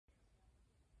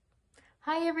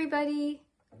Hi everybody.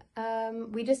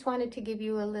 We just wanted to give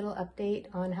you a little update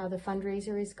on how the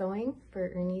fundraiser is going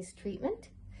for Ernie's treatment.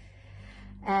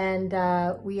 And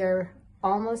we are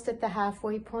almost at the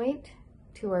halfway point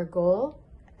to our goal.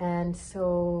 And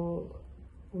so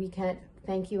we can't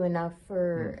thank you enough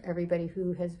for everybody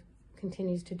who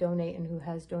continues to donate and who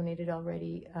has donated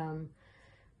already.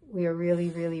 We are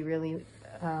really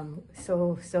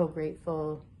so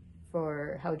grateful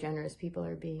for how generous people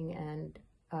are being, and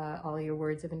all your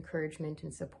words of encouragement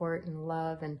and support and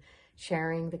love and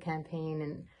sharing the campaign,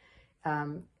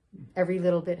 and every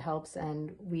little bit helps,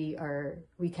 and we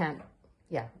can't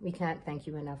thank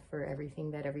you enough for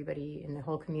everything that everybody in the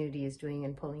whole community is doing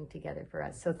and pulling together for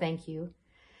us. So thank you.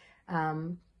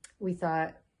 We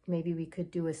thought maybe we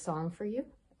could do a song for you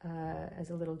as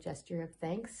a little gesture of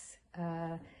thanks.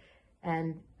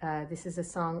 This is a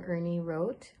song Ernie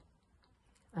wrote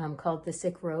called The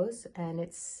Sick Rose, and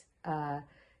it's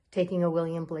taking a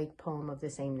William Blake poem of the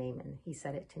same name, and he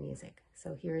set it to music.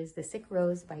 So here is The Sick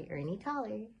Rose by Ernie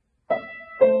Tollar.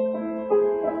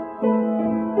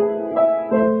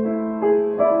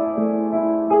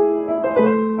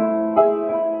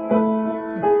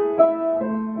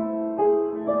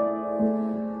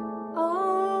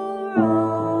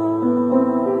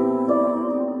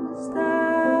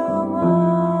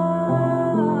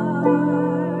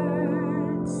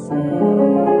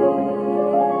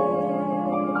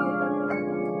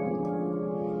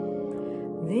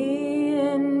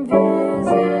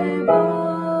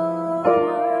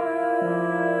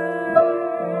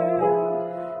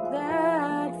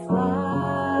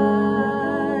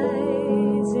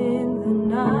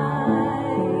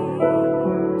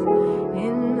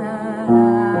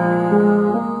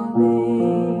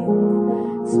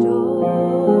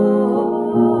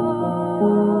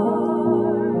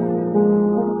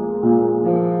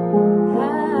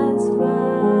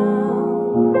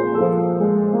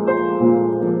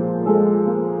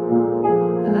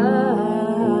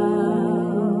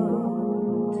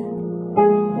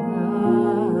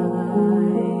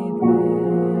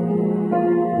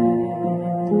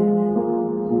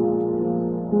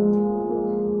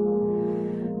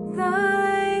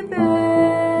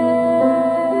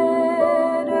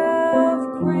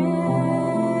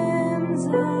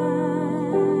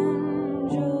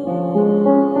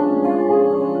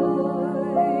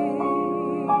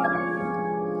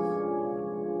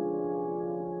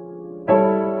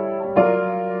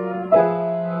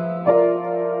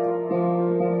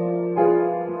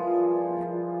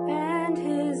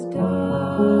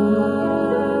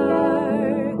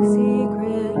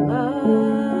 Secret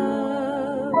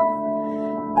love,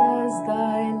 does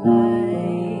thy life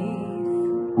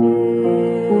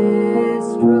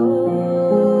destroy?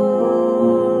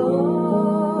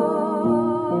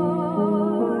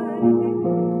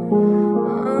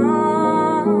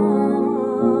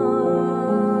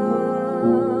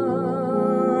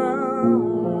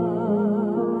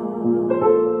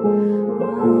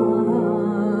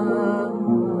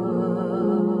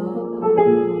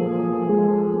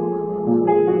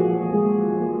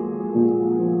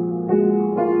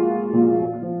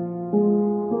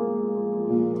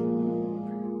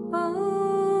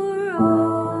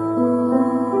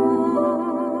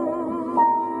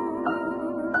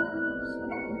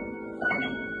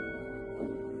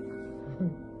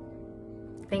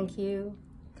 Thank you.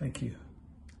 Thank you.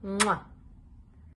 Mwah.